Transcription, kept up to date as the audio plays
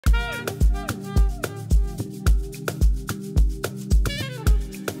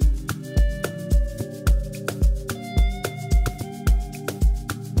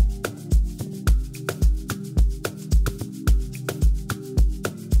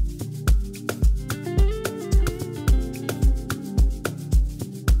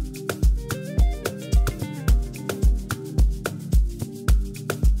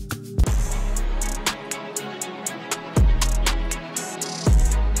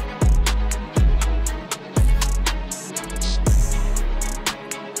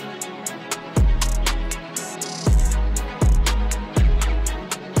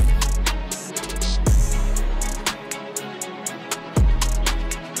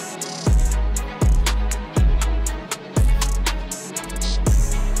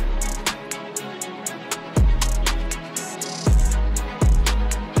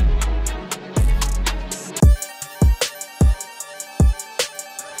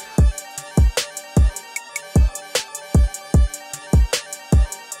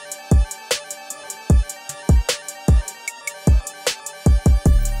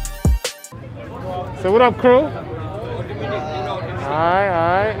So what up, crew?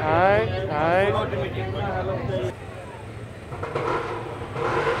 Alright.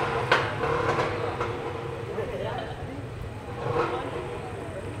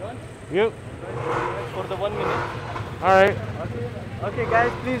 Yep. For the 1 minute. Alright. Okay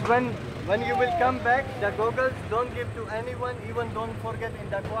guys, please when you will come back, the goggles don't give to anyone, even don't forget in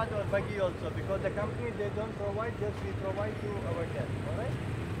the quad or buggy also, because the company they don't provide, just we provide to our guests, alright?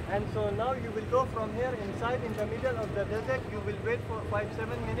 And so now you will go from here inside in the middle of the desert, you will wait for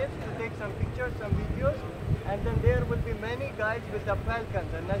 5-7 minutes to take some pictures, some videos, and then there will be many guys with the falcon,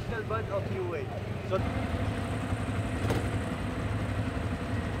 the national bird of UAE. So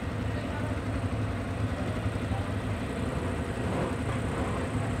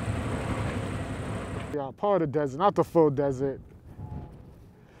Yeah, part of the desert, not the full desert.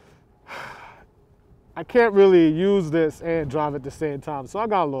 I can't really use this and drive at the same time, so I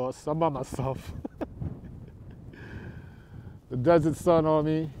got lost. I'm by myself. The desert sun on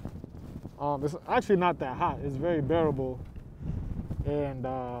me. It's actually not that hot. It's very bearable. And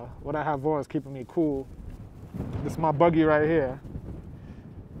what I have on is keeping me cool. This is my buggy right here.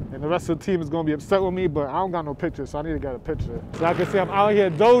 And the rest of the team is going to be upset with me, but I don't got no pictures, so I need to get a picture. So I can see I'm out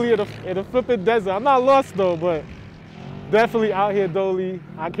here dolly in the flipping desert. I'm not lost though, but definitely out here dolly.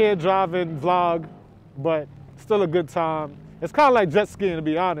 I can't drive and vlog, but still a good time. It's kind of like jet skiing, to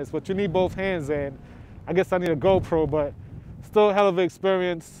be honest, but you need both hands, and I guess I need a GoPro, but still a hell of an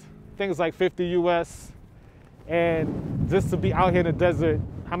experience. Things like 50 US, and just to be out here in the desert,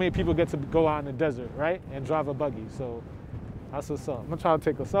 how many people get to go out in the desert, right? And drive a buggy, so that's what's up. I'm gonna try to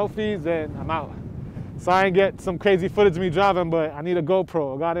take a selfies, and I'm out. So I ain't get some crazy footage of me driving, but I need a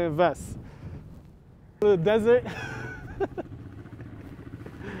GoPro, I gotta invest. The desert.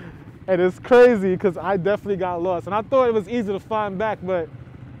 And it's crazy because I definitely got lost, and I thought it was easy to find back, but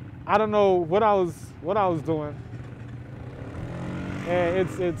I don't know what I was doing. And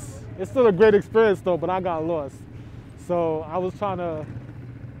it's still a great experience though, but I got lost. So I was trying to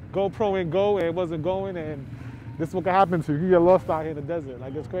GoPro and go, and it wasn't going, and this is what can happen to you. You get lost out here in the desert.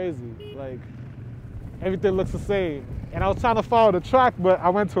 Like, it's crazy. Like, everything looks the same. And I was trying to follow the track, but I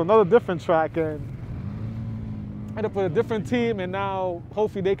went to another different track and ended up with a different team, and now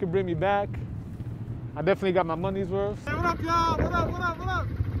hopefully they can bring me back. I definitely got my money's worth. Hey, what up, y'all? What up?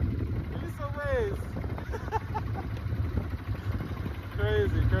 Give me some waves.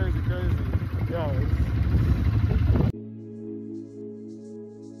 Crazy. Yo,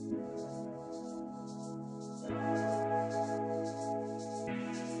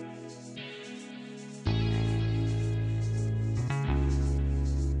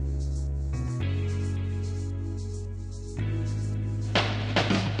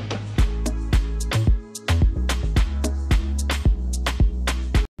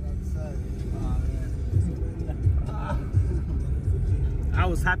 I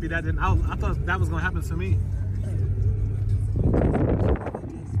was happy that didn't. I thought that was gonna happen to me.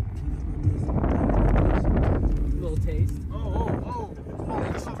 little taste. Oh,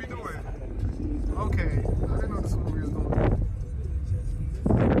 this is what we doing. Okay, I didn't know this is what we was doing.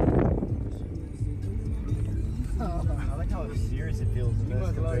 I like how serious it feels.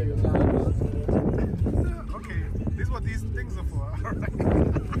 Okay, this is what these things are for. All right.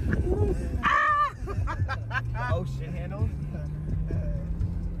 Oh, shit handles.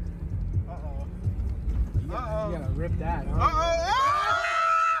 You gotta rip that.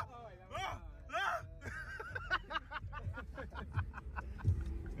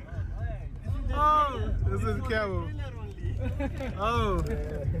 Oh, this is Camel. Oh,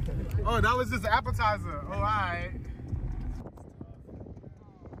 that was just an appetizer. Oh, all right.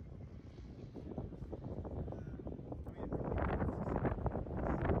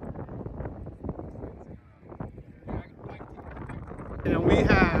 And we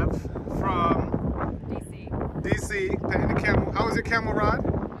have from DC, the Camel. How was your Camel ride?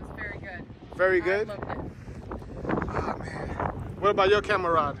 It was very good. Very good? I loved it. Oh, man. What about your Camel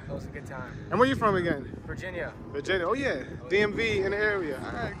ride? That was a good time. And where you from again? Virginia. Virginia. Oh, yeah. DMV in the area.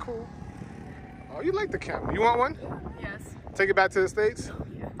 All right, cool. Oh, you like the Camel. You want one? Yes. Take it back to the States?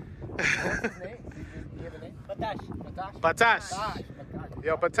 Yeah. What's his name? Do you have a name? Batash.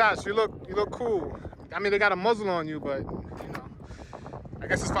 Yo, Batash, you look cool. I mean, they got a muzzle on you, but, you know, I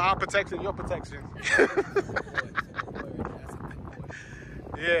guess it's for our protection, your protection.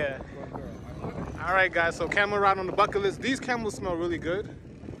 Yeah. All right, guys, so camel ride on the bucket list. These camels smell really good,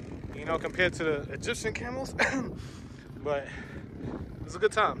 you know, compared to the Egyptian camels. But it was a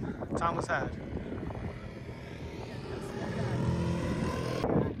good time. Time was had.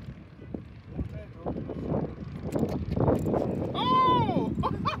 Oh!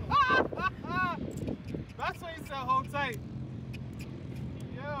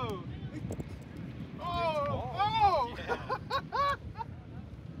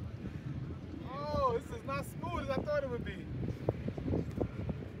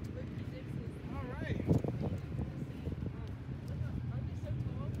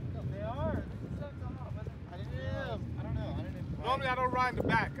 ride in the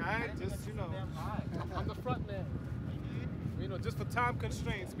back, alright? Just, you know, I'm the front man. You know, just for time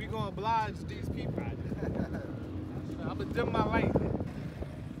constraints, we gonna oblige these people. I'm gonna dim my light.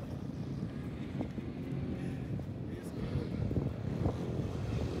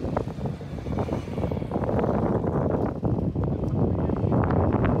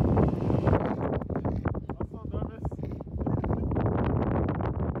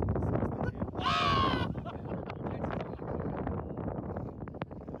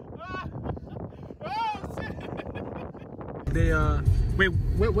 They wait,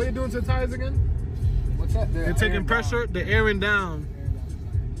 what are you doing to the tires again? What's that? They're taking pressure, they're airing down.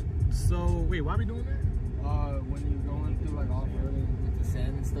 So wait, why are we doing that? When you're going through like off-roading with the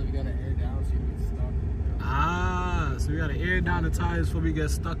sand and stuff, you gotta air down so you get stuck. Ah, so we gotta air down the tires before we get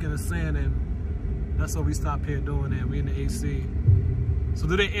stuck in the sand, and that's what we stop here doing. And we in the AC. So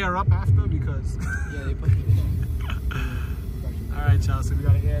do they air up after? Because yeah, they put it all right, y'all. So we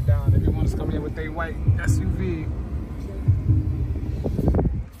gotta air down. Everyone's coming in with their white SUV.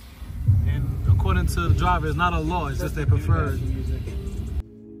 According to the driver, it's not a law, it's just their preferred.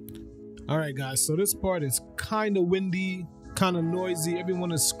 Alright guys, so this part is kind of windy, kind of noisy,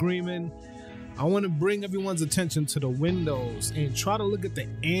 everyone is screaming. I want to bring everyone's attention to the windows and try to look at the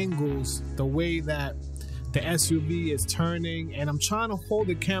angles, the way that the SUV is turning, and I'm trying to hold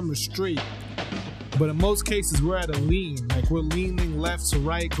the camera straight. But in most cases we're at a lean, like we're leaning left to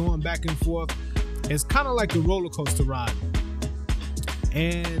right, going back and forth. It's kind of like a roller coaster ride.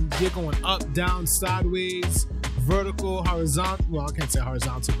 And you're going up, down, sideways, vertical, horizontal. Well, I can't say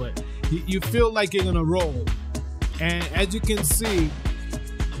horizontal, but you feel like you're gonna roll. And as you can see,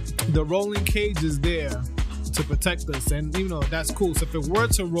 the rolling cage is there to protect us, and you know that's cool. So if it were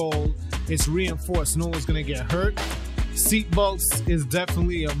to roll, it's reinforced. No one's gonna get hurt. Seat belts is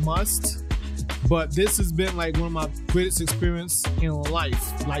definitely a must. But this has been like one of my greatest experiences in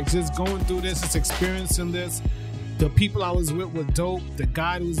life. Like just going through this, just experiencing this. The people I was with were dope, the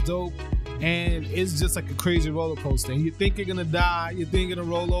guide was dope, and it's just like a crazy roller coaster. And you think you're gonna die, you think you're gonna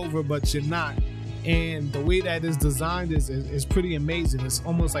roll over, but you're not. And the way that it's designed is pretty amazing. It's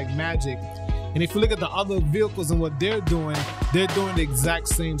almost like magic. And if you look at the other vehicles and what they're doing the exact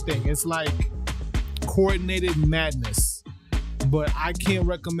same thing. It's like coordinated madness. But I can't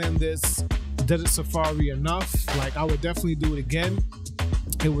recommend this Desert Safari enough. Like I would definitely do it again.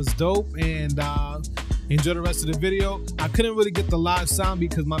 It was dope, and enjoy the rest of the video. I couldn't really get the live sound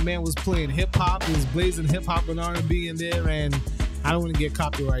because my man was playing hip hop. He was blazing hip hop and R&B in there, and I don't want to get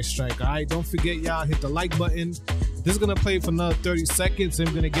copyright strike. All right, don't forget, y'all, hit the like button. This is gonna play for another 30 seconds, and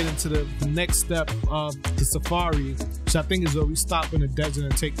we're gonna get into the next step of the safari, which I think is where we stop in the desert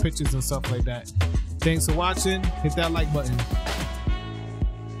and take pictures and stuff like that. Thanks for watching. Hit that like button.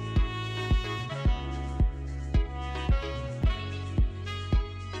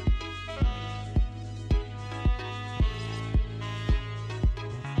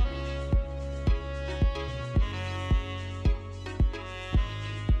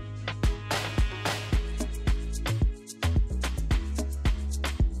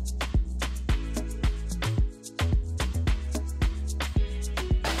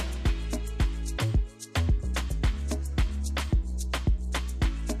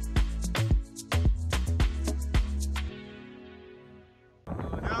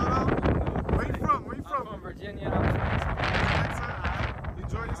 Virginia. You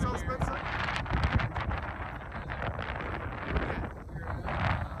enjoy yourself, Spencer?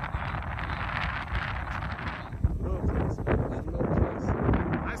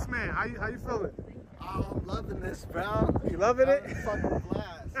 Nice man. How you feeling? Oh, I'm loving this, bro. You loving it? Fucking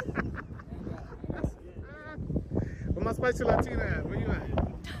blast. Where my spicy Latina at? Where you at?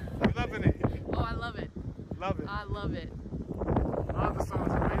 You loving it? Oh, I love it. Love it. I love it. All the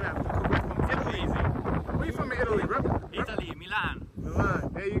songs are great. From Italy. Where you from in Italy, bro? Italy, Milan.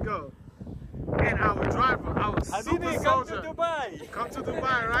 Milan. There you go. And our driver, our super soldier. Come to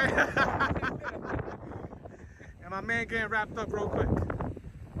Dubai, right? And my man getting wrapped up real quick.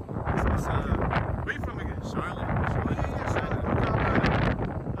 Where you from again? Charlotte. Yeah, Charlotte, North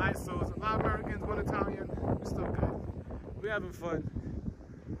Carolina. Alright, so it's a lot of Americans, one Italian. We're still good. We're having fun.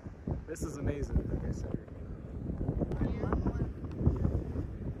 This is amazing. Like I said.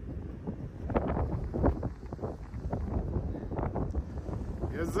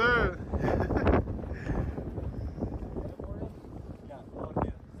 Yes, sir.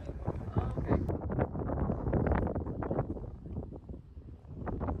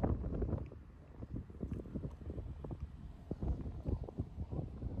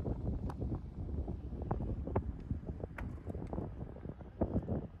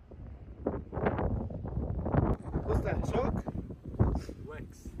 What's that, chalk?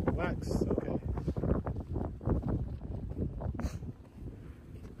 Relax. Okay.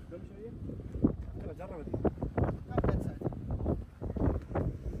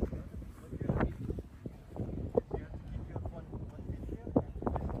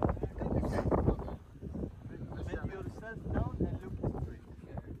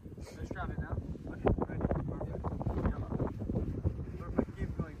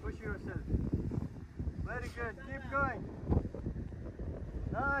 Very good, keep going.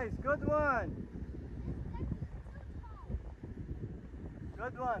 Nice, good one.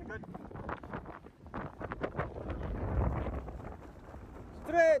 Good one, good.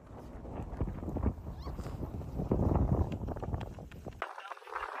 Straight.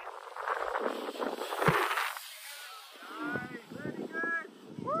 Nice, very good.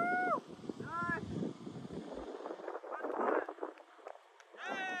 Woo! Nice.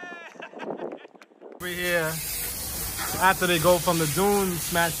 Over here, after they go from the Dune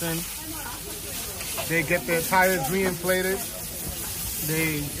smashing, they get their tires reinflated.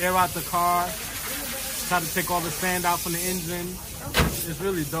 They air out the car, try to take all the sand out from the engine. It's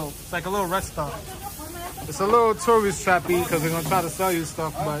really dope. It's like a little rest stop. It's a little tourist trappy because they're gonna try to sell you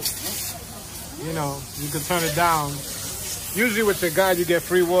stuff, but you know, you can turn it down. Usually with your guide, you get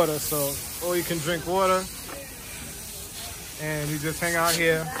free water, so, or you can drink water and you just hang out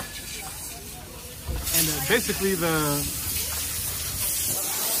here. And basically the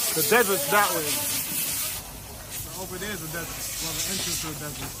desert's that way. So over there is the desert. Well, the entrance to the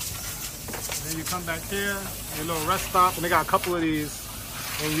desert. And then you come back here, your little rest stop, and they got a couple of these.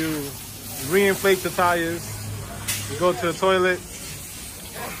 And you reinflate the tires, you go to the toilet,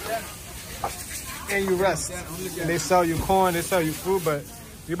 and you rest. And they sell you corn, they sell you food, but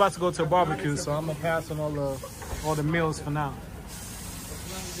we're about to go to a barbecue, so I'm gonna pass on all the meals for now.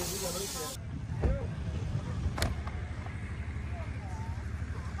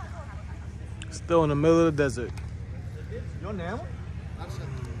 Still in the middle of the desert. Your name?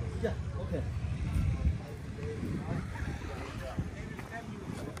 Yeah, okay.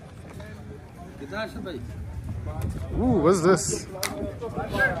 Ooh, what's this?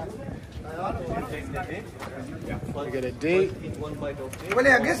 You get a date.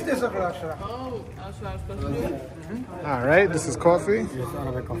 All right, this is coffee.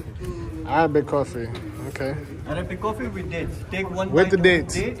 Arabic coffee. Okay. Arabic coffee with dates. Take one With bite the of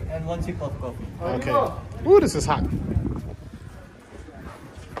dates. date and one sip of coffee. Okay. Ooh, this is hot.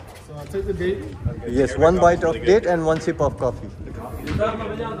 So I'll take the date. Yes, one bite of date and one sip of coffee.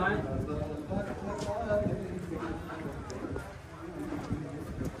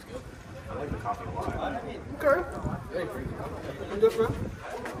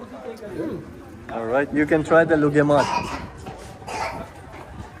 All right, you can try the lugemat.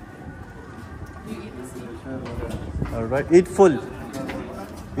 All right, eat full.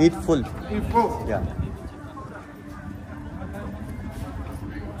 Eat full. Eat full. Yeah.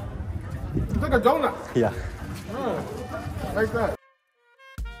 It's like a donut. Yeah. Oh, like that.